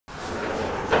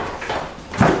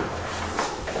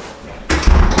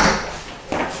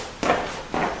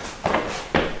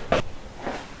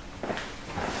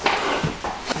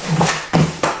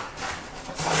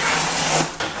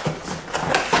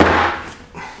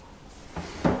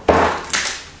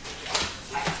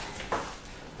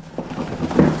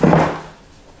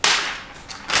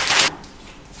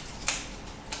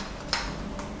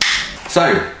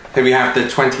So, here we have the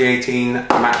 2018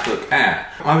 MacBook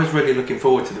Air. I was really looking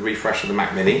forward to the refresh of the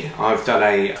Mac Mini. I've done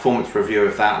a performance review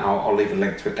of that and I'll leave a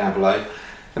link to it down below.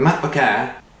 The MacBook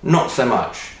Air, not so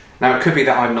much. Now it could be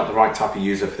that I'm not the right type of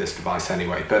user for this device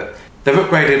anyway, but they've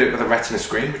upgraded it with a Retina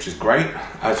screen, which is great.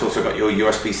 It's also got your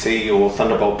USB-C or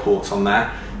Thunderbolt ports on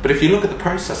there. But if you look at the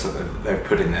processor that they've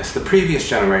put in this, the previous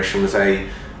generation was a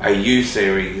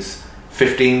U-series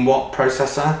 15-watt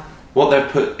processor. What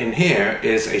they've put in here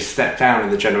is a step down in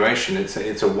the generation. It's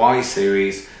a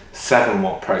Y-series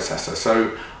 7-watt processor.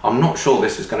 So I'm not sure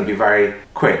this is going to be very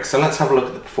quick. So let's have a look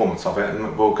at the performance of it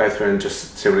and we'll go through and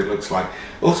just see what it looks like.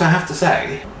 Also, I have to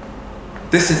say,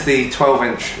 this is the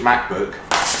 12-inch MacBook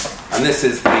and this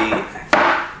is the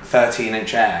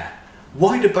 13-inch Air.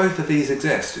 Why do both of these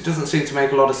exist? It doesn't seem to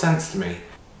make a lot of sense to me.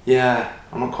 Yeah,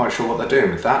 I'm not quite sure what they're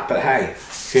doing with that, but hey,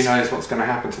 who knows what's going to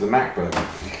happen to the MacBook.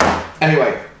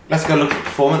 Anyway, let's go look at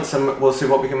performance and we'll see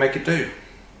what we can make it do.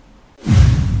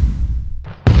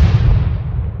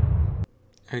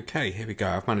 Okay, here we go.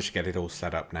 I've managed to get it all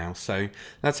set up now. So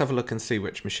let's have a look and see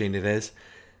which machine it is.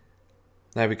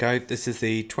 There we go. This is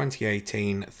the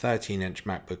 2018 13-inch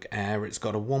MacBook Air. It's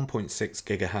got a 1.6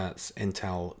 gigahertz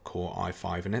Intel Core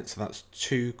i5 in it. So that's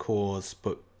 2 cores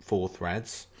but 4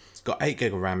 threads. It's got 8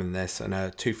 gig of RAM in this and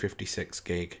a 256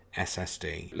 gig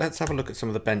SSD. Let's have a look at some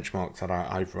of the benchmarks that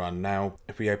I've run. Now,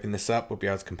 if we open this up, we'll be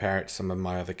able to compare it to some of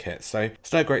my other kits. So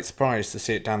it's no great surprise to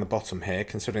see it down the bottom here,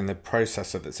 considering the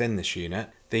processor that's in this unit.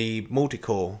 The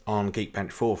multi-core on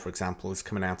Geekbench 4, for example, is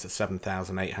coming out at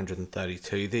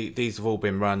 7,832. These have all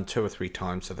been run 2 or 3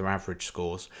 times, so they're average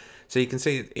scores. So you can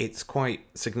see it's quite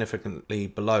significantly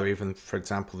below even, for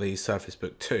example, the Surface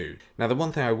Book 2. Now, the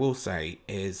one thing I will say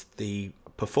is the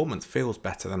performance feels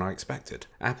better than I expected.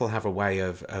 Apple have a way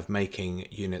of making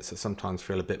units that sometimes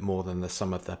feel a bit more than the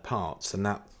sum of their parts, and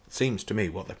that seems to me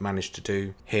what they've managed to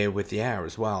do here with the Air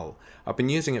as well. I've been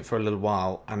using it for a little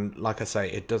while and like I say,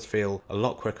 it does feel a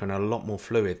lot quicker and a lot more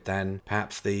fluid than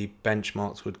perhaps the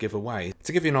benchmarks would give away.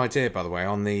 To give you an idea, by the way,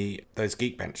 on those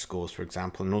Geekbench scores, for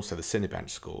example, and also the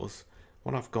Cinebench scores,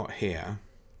 what I've got here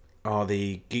are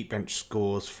the Geekbench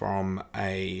scores from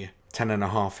a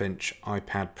 10.5-inch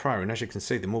iPad Pro, and as you can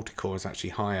see, the multi-core is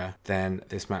actually higher than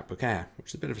this MacBook Air, which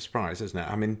is a bit of a surprise, isn't it?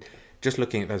 I mean, just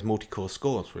looking at those multi-core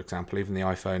scores, for example, even the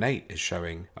iPhone 8 is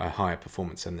showing a higher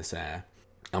performance than this Air.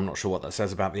 I'm not sure what that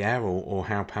says about the Air or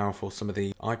how powerful some of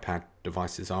the iPad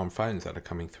devices are on phones that are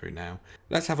coming through now.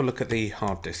 Let's have a look at the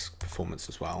hard disk performance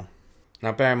as well.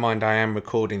 Now, bear in mind, I am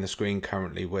recording the screen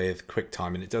currently with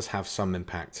QuickTime, and it does have some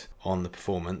impact on the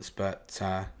performance, but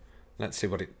let's see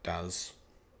what it does.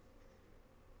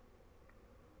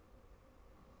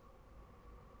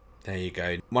 There you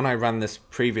go. When I ran this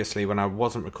previously, when I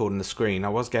wasn't recording the screen, I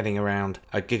was getting around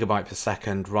 1 gigabyte per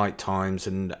second write times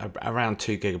and around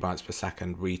 2 gigabytes per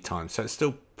second read times. So it's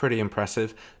still pretty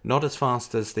impressive. Not as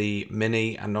fast as the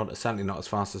Mini and certainly not as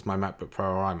fast as my MacBook Pro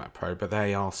or iMac Pro, but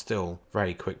they are still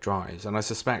very quick drives. And I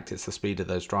suspect it's the speed of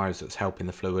those drives that's helping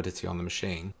the fluidity on the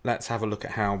machine. Let's have a look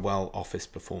at how well Office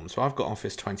performs. So I've got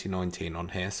Office 2019 on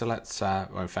here. So let's,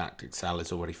 well, in fact, Excel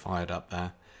is already fired up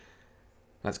there.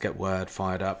 Let's get Word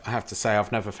fired up. I have to say,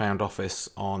 I've never found Office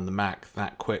on the Mac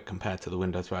that quick compared to the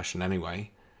Windows version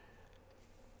anyway.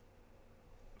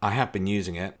 I have been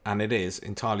using it, and it is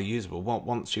entirely usable.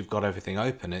 Once you've got everything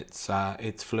open, it's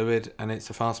fluid and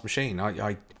it's a fast machine.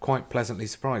 I'm quite pleasantly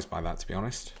surprised by that, to be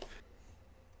honest.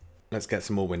 Let's get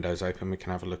some more windows open. We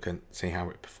can have a look and see how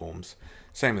it performs.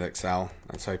 Same with Excel.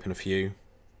 Let's open a few.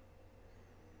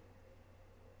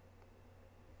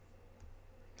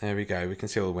 There we go, we can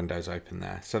see all the windows open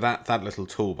there. So that little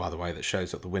tool, by the way, that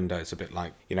shows up the windows a bit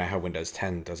like, you know, how Windows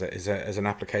 10 does it, is an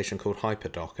application called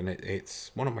HyperDock, and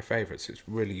it's one of my favourites. It's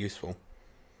really useful.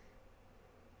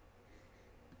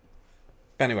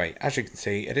 But anyway, as you can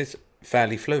see, it is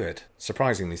fairly fluid,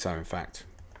 surprisingly so, in fact.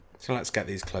 So let's get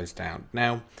these closed down.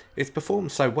 Now, it's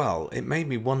performed so well, it made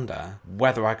me wonder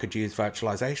whether I could use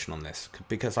virtualization on this,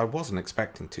 because I wasn't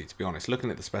expecting to be honest.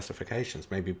 Looking at the specifications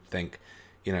made me think,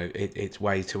 you know, it's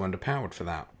way too underpowered for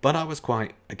that. But I was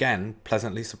quite, again,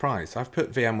 pleasantly surprised. I've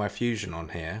put VMware Fusion on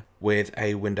here with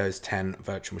a Windows 10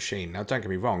 virtual machine. Now, don't get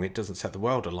me wrong, it doesn't set the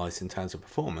world alight in terms of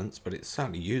performance, but it's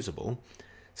certainly usable.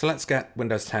 So let's get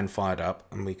Windows 10 fired up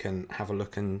and we can have a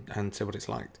look and see what it's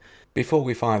like. Before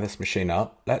we fire this machine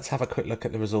up, let's have a quick look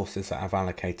at the resources that I've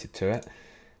allocated to it.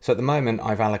 So at the moment,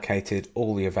 I've allocated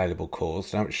all the available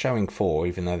cores. Now it's showing 4,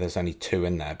 even though there's only 2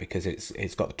 in there, because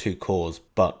it's got the 2 cores,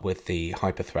 but with the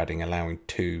hyper-threading allowing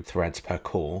 2 threads per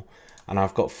core. And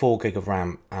I've got 4 gig of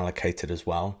RAM allocated as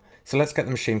well. So let's get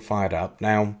the machine fired up.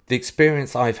 Now, the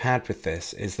experience I've had with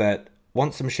this is that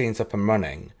once the machine's up and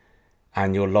running,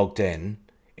 and you're logged in,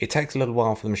 it takes a little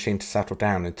while for the machine to settle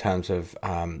down in terms of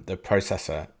the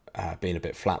processor being a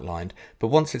bit flatlined. But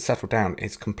once it's settled down,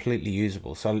 it's completely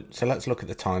usable. So let's look at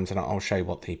the times and I'll show you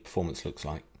what the performance looks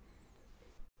like.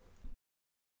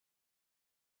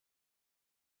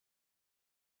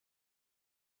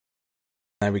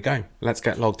 There we go. Let's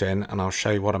get logged in and I'll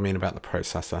show you what I mean about the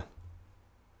processor.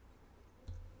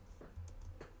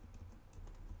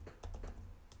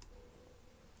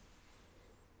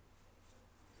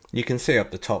 You can see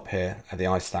up the top here at the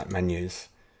iStat menus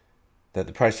that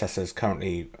the processor is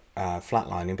currently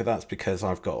flatlining, but that's because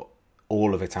I've got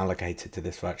all of it allocated to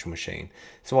this virtual machine.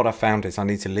 So what I found is I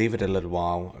need to leave it a little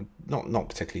while, not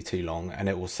particularly too long, and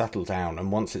it will settle down.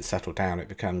 And once it's settled down, it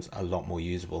becomes a lot more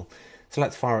usable. So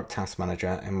let's fire up Task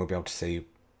Manager and we'll be able to see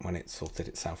when it's sorted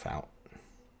itself out.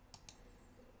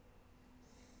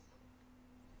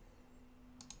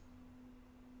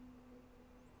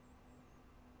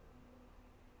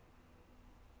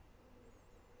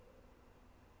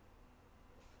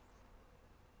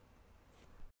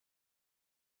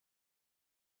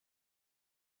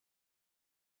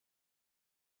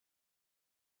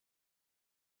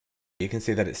 You can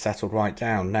see that it's settled right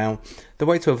down. Now, the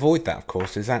way to avoid that, of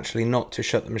course, is actually not to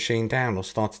shut the machine down or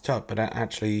start it up, but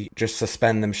actually just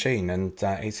suspend the machine, and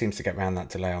it seems to get around that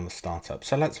delay on the startup.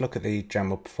 So let's look at the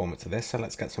general performance of this. So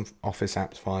let's get some Office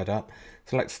apps fired up.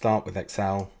 So let's start with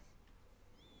Excel.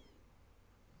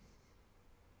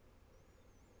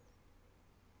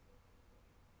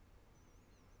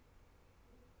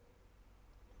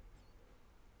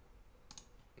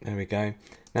 There we go.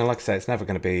 Now, like I say, it's never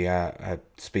going to be a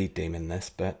speed demon this,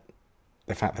 but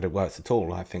the fact that it works at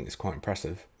all, I think, is quite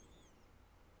impressive.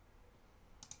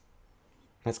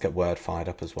 Let's get Word fired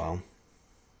up as well.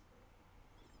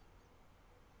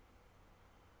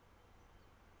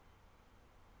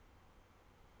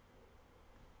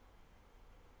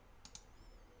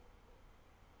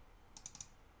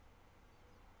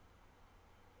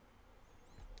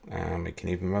 And we can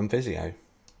even run Visio.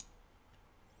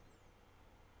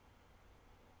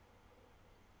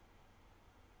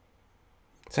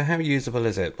 So how usable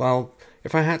is it? Well,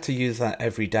 if I had to use that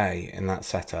every day in that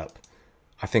setup,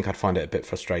 I think I'd find it a bit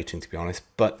frustrating, to be honest.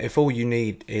 But if all you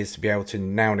need is to be able to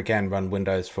now and again run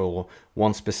Windows for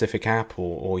one specific app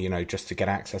or you know, just to get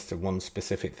access to one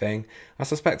specific thing, I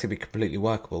suspect it'd be completely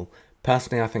workable.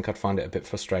 Personally, I think I'd find it a bit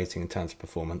frustrating in terms of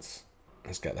performance.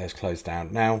 Let's get those closed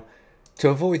down. Now, to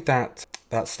avoid that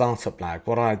startup lag,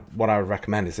 what I would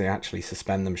recommend is they actually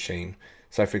suspend the machine.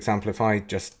 So for example, if I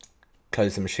just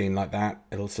close the machine like that,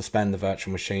 it'll suspend the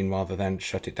virtual machine rather than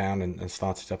shut it down and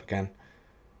start it up again.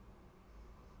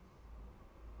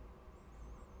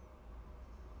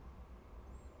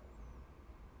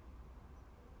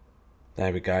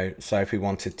 There we go. So if we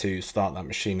wanted to start that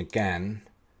machine again,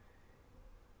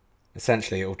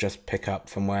 essentially it will just pick up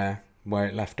from where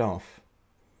it left off.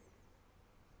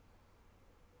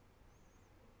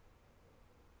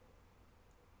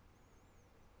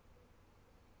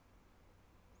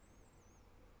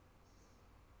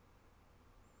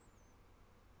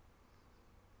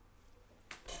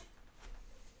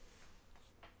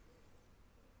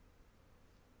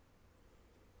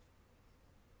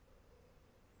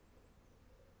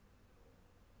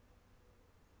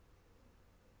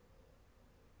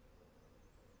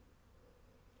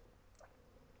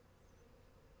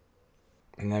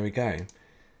 And there we go.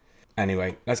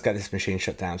 Anyway, let's get this machine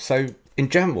shut down. So in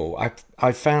general,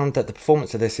 I've found that the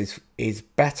performance of this is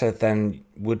better than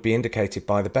would be indicated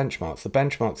by the benchmarks. The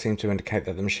benchmarks seem to indicate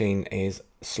that the machine is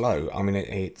slow. I mean,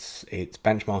 it's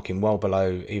benchmarking well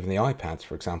below even the iPads,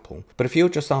 for example. But if you're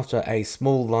just after a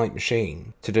small, light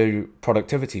machine to do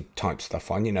productivity type stuff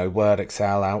on, you know, Word,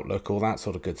 Excel, Outlook, all that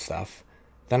sort of good stuff,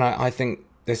 then I think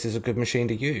this is a good machine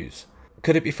to use.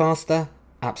 Could it be faster?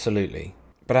 Absolutely.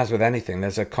 But as with anything,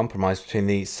 there's a compromise between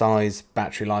the size,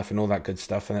 battery life and all that good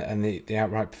stuff and the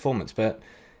outright performance. But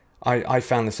I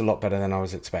found this a lot better than I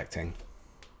was expecting.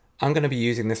 I'm going to be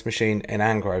using this machine in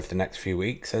anger over the next few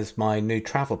weeks as my new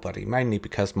travel buddy, mainly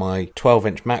because my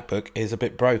 12-inch MacBook is a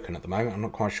bit broken at the moment. I'm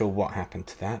not quite sure what happened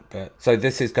to that, but so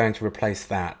this is going to replace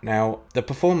that. Now, the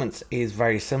performance is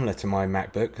very similar to my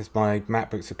MacBook because my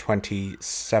MacBook's a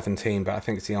 2017, but I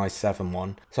think it's the i7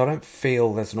 one. So I don't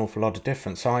feel there's an awful lot of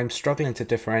difference. So I'm struggling to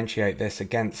differentiate this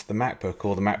against the MacBook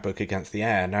or the MacBook against the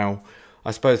Air. Now, I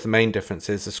suppose the main difference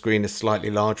is the screen is slightly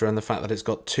larger and the fact that it's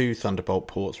got two Thunderbolt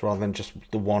ports rather than just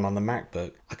the one on the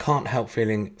MacBook. I can't help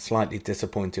feeling slightly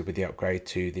disappointed with the upgrade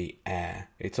to the Air.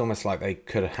 It's almost like they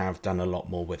could have done a lot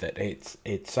more with it.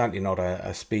 It's certainly not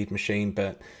a speed machine,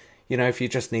 but you know, if you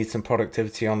just need some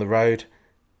productivity on the road,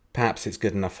 perhaps it's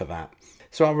good enough for that.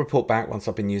 So I'll report back once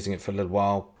I've been using it for a little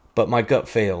while. But my gut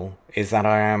feel is that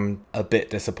I am a bit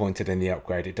disappointed in the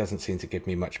upgrade. It doesn't seem to give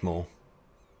me much more.